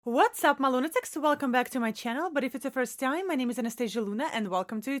What's up, my lunatics? Welcome back to my channel. But if it's your first time, my name is Anastasia Luna, and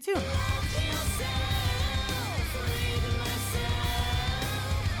welcome to YouTube.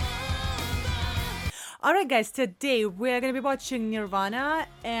 Alright guys, today we're gonna be watching Nirvana,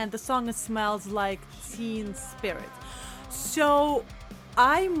 and the song Smells Like Teen Spirit. So,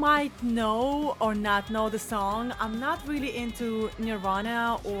 I might know or not know the song. I'm not really into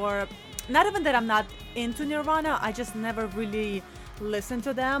Nirvana, or not even that I'm not into Nirvana, I just never really listen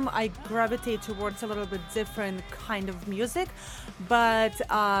to them. I gravitate towards a little bit different kind of music, but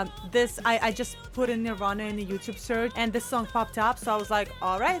I just put in Nirvana in the YouTube search and this song popped up, so I was like,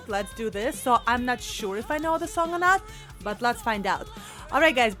 all right, let's do this. So I'm not sure if I know the song or not, but let's find out.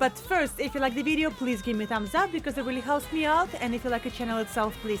 Alright guys, but first, if you like the video, please give me a thumbs up because it really helps me out, and if you like the channel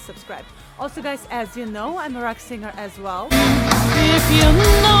itself, please subscribe. Also guys, as you know, I'm a rock singer as well. If you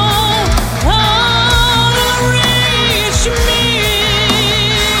know how to reach me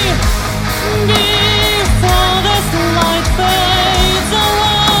before this light fades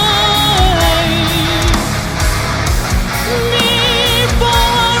away, before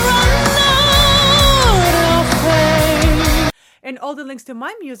I run out of faith. And all the links to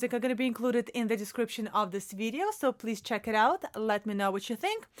my music are going to be included in the description of this video, so please check it out. Let me know what you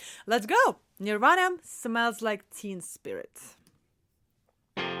think. Let's go! Nirvana, Smells Like Teen Spirit.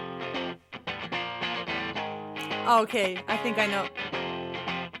 Okay, I think I know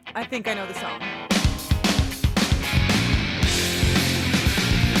the song.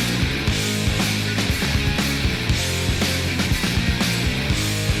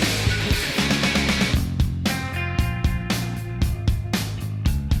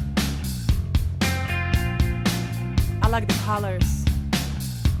 I like the colors.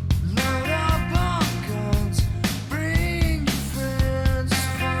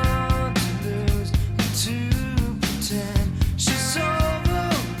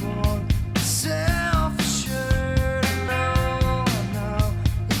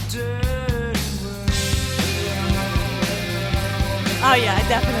 Oh yeah, I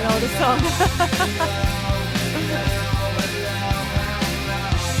definitely know the song.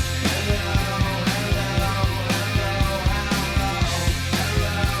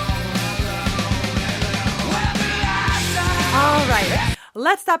 All right,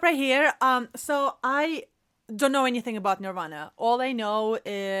 let's stop right here. So I don't know anything about Nirvana. All I know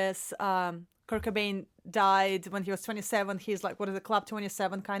is Kurt Cobain died when he was 27. He's like, what is it, Club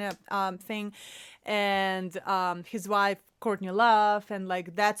 27 kind of thing. And his wife, Courtney Love, and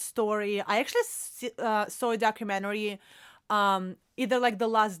like that story. I actually saw a documentary, either like the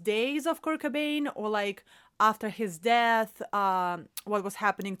last days of Kurt Cobain or like after his death, what was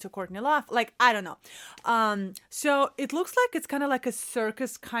happening to Courtney Love. Like, I don't know. So it looks like it's kind of like a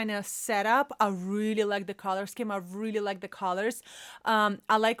circus kind of setup. I really like the color scheme. I really like the colors. I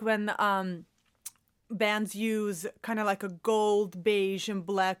like when bands use kind of like a gold, beige, and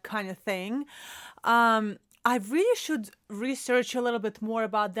black kind of thing. I really should research a little bit more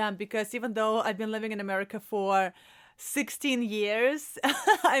about them, because even though I've been living in America for 16 years,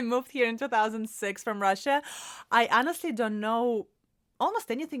 I moved here in 2006 from Russia, I honestly don't know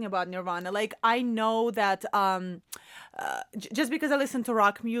almost anything about Nirvana. Like, I know that just because I listen to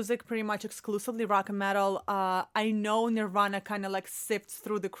rock music pretty much exclusively, rock and metal, I know Nirvana kind of like sifts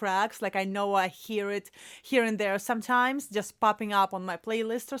through the cracks. Like, I know I hear it here and there sometimes, just popping up on my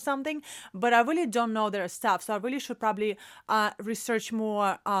playlist or something, but I really don't know their stuff. So I really should probably research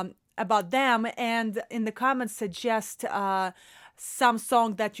more about them, and in the comments suggest some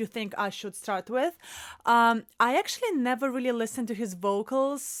song that you think I should start with. I actually never really listened to his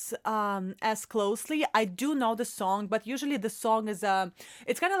vocals as closely. I do know the song, but usually the song is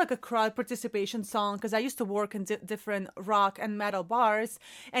it's kind of like a crowd participation song, because I used to work in different rock and metal bars,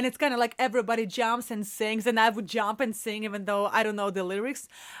 and it's kind of like everybody jumps and sings, and I would jump and sing even though I don't know the lyrics.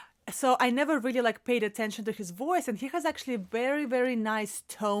 So I never really like paid attention to his voice, and he has actually very, very nice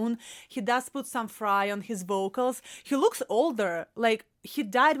tone. He does put some fry on his vocals. He looks older. Like, he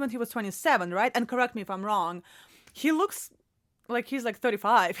died when he was 27, right? And correct me if I'm wrong. He looks like he's like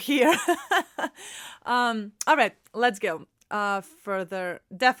 35 here. All right, let's go further.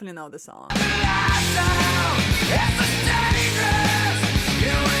 Definitely know the song.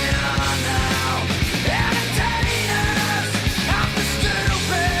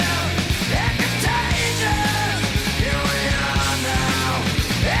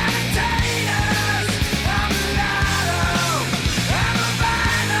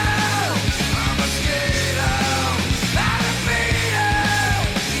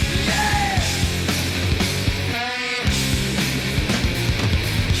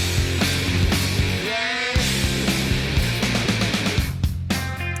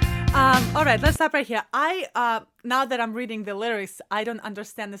 All right, let's stop right here. Now that I'm reading the lyrics, I don't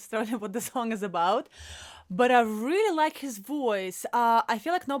understand necessarily what the song is about, but I really like his voice. I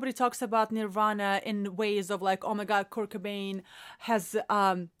feel like nobody talks about Nirvana in ways of like, oh my God, Kurt Cobain has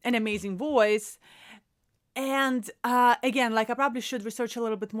an amazing voice. And again, like I probably should research a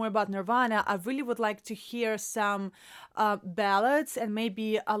little bit more about Nirvana. I really would like to hear some ballads and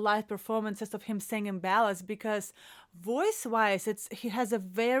maybe a live performances of him singing ballads, because voice-wise, he has a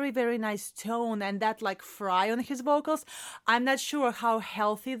very, very nice tone and that like fry on his vocals. I'm not sure how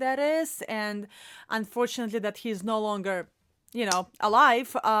healthy that is, and unfortunately that he's no longer,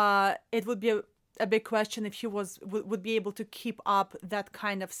 alive. It would be a big question if he would be able to keep up that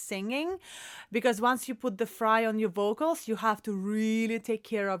kind of singing, because once you put the fry on your vocals, you have to really take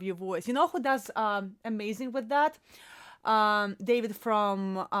care of your voice. You know who does amazing with that? David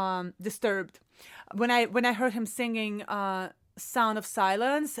from Disturbed. When I heard him singing Sound of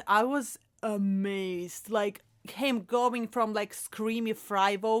Silence, I was amazed. Like him going from like screamy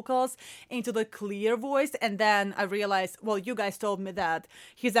fry vocals into the clear voice, and then I realized, well, you guys told me that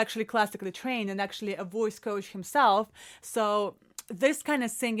he's actually classically trained and actually a voice coach himself. So this kind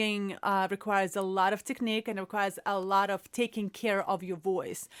of singing requires a lot of technique and requires a lot of taking care of your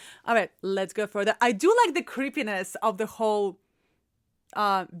voice. All right, let's go further. I do like the creepiness of the whole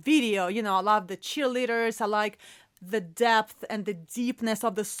video. I love the cheerleaders. I like the depth and the deepness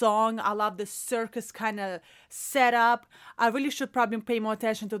of the song. I love the circus kind of setup. I really should probably pay more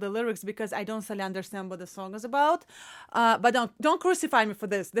attention to the lyrics because I don't really understand what the song is about. But don't crucify me for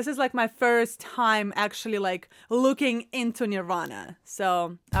this. This is like my first time actually like looking into Nirvana.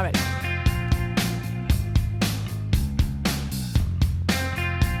 So, all right.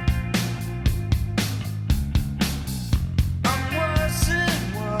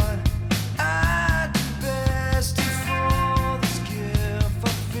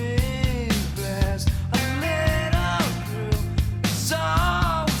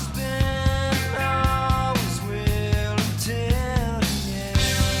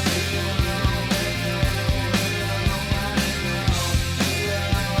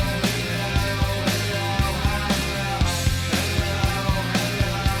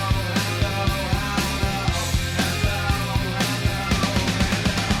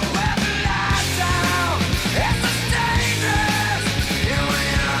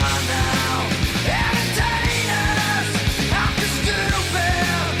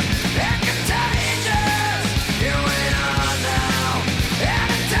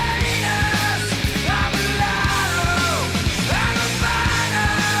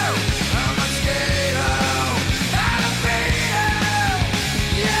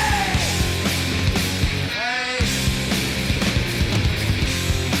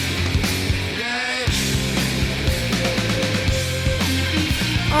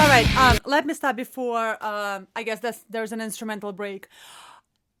 Let me stop before, I guess there's an instrumental break.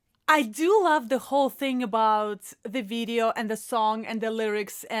 I do love the whole thing about the video and the song and the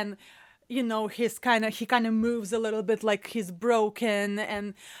lyrics, and he kind of moves a little bit like he's broken,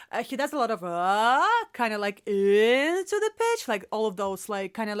 and he does a lot of kind of like into the pitch, like all of those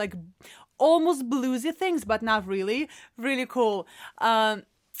like kind of like almost bluesy things, but not really. Really cool.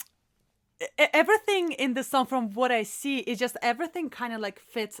 Everything in the song, from what I see, is just everything kind of like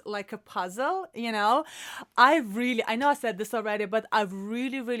fits like a puzzle. I know I said this already, but I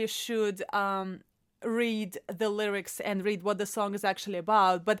really should read the lyrics and read what the song is actually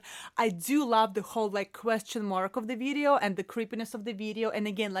about. But I do love the whole like question mark of the video and the creepiness of the video, and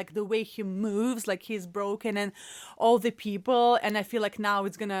again like the way he moves, like he's broken, and all the people. And I feel like now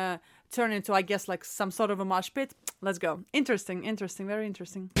it's gonna turn into, I guess, like some sort of a mosh pit. Let's go. Interesting, very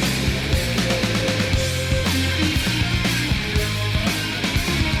interesting.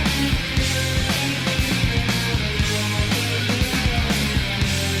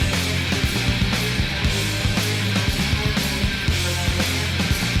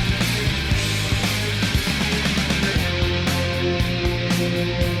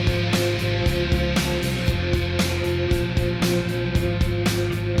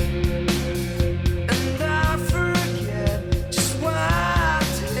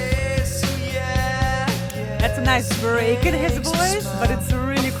 Nice break in his voice, but it's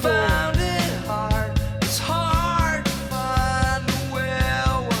really cool.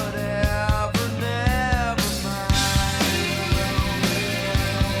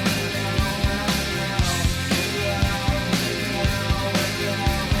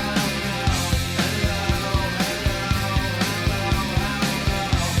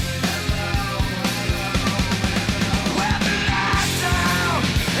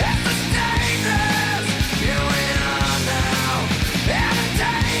 Every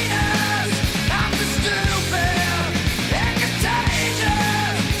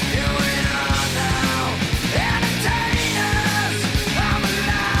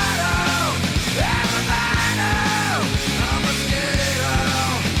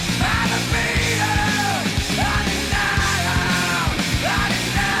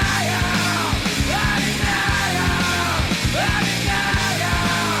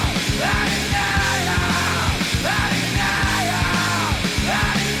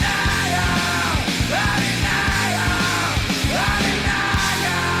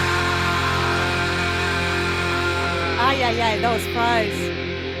right, those fries.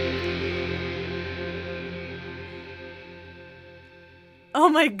 Oh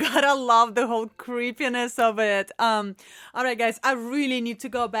my god, I love the whole creepiness of it. All right, guys, I really need to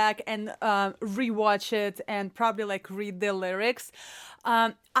go back and rewatch it and probably like read the lyrics.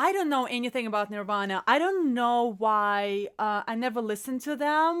 I don't know anything about Nirvana. I don't know why I never listened to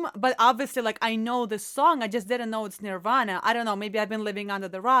them, but obviously, like I know the song. I just didn't know it's Nirvana. I don't know. Maybe I've been living under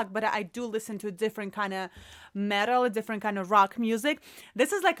the rock, but I do listen to a different kind of metal, a different kind of rock music.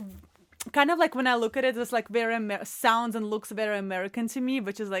 This is like kind of like when I look at it, it's like very sounds and looks very American to me,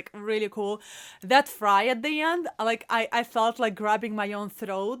 which is like really cool. That fry at the end, like I felt like grabbing my own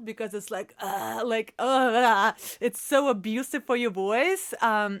throat because it's like it's so abusive for your voice.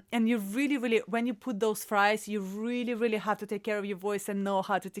 And you really when you put those fries, you really have to take care of your voice and know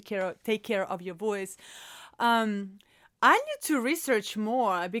how to take care of your voice. I need to research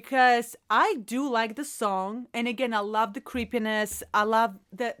more because I do like the song, and again, I love the creepiness. I love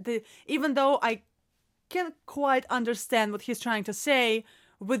the even though I can't quite understand what he's trying to say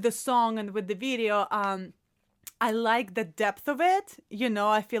with the song and with the video. I like the depth of it. You know,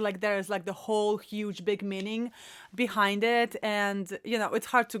 I feel like there is like the whole huge big meaning behind it. And, you know, it's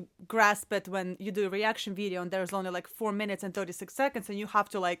hard to grasp it when you do a reaction video and there's only like 4 minutes and 36 seconds and you have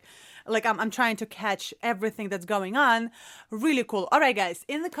to like I'm trying to catch everything that's going on. Really cool. All right, guys,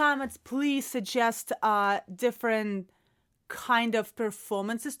 in the comments, please suggest different kind of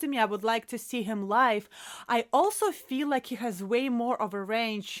performances to me. I would like to see him live. I also feel like he has way more of a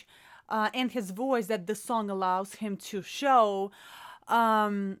range and his voice that the song allows him to show.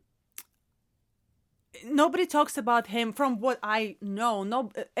 Nobody talks about him from what I know.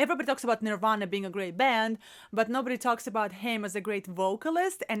 Everybody talks about Nirvana being a great band, but nobody talks about him as a great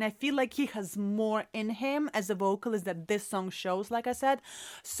vocalist. And I feel like he has more in him as a vocalist that this song shows, like I said.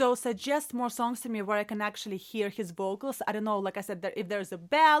 So suggest more songs to me where I can actually hear his vocals. I don't know, like I said, if there's a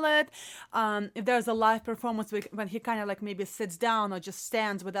ballad, if there's a live performance when he kind of like maybe sits down or just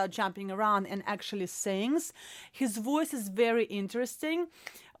stands without jumping around and actually sings. His voice is very interesting.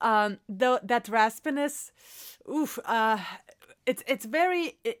 That raspiness,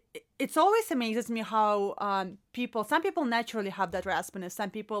 it always amazes me how some people naturally have that raspiness. Some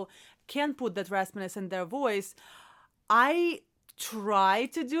people can put that raspiness in their voice. I try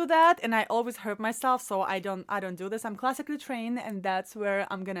to do that and I always hurt myself, so I don't do this. I'm classically trained and that's where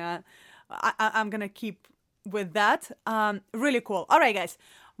I'm gonna keep with that. Really cool. All right, guys,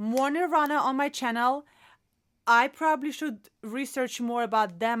 more Nirvana on my channel. I probably should research more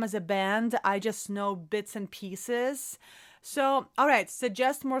about them as a band. I just know bits and pieces. So, all right,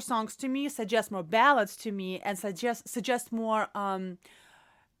 suggest more songs to me, suggest more ballads to me, and suggest more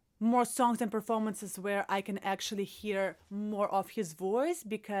songs and performances where I can actually hear more of his voice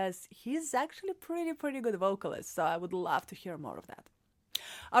because he's actually pretty good vocalist. So I would love to hear more of that.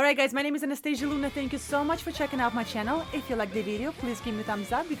 All right, guys, my name is Anastasia Luna. Thank you so much for checking out my channel. If you like the video, please give me a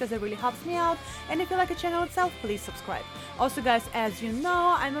thumbs up because it really helps me out. And if you like the channel itself, please subscribe. Also, guys, as you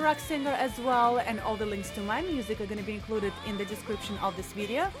know, I'm a rock singer as well, and all the links to my music are going to be included in the description of this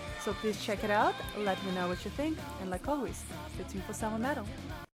video. So please check it out. Let me know what you think. And like always, stay tuned for summer metal.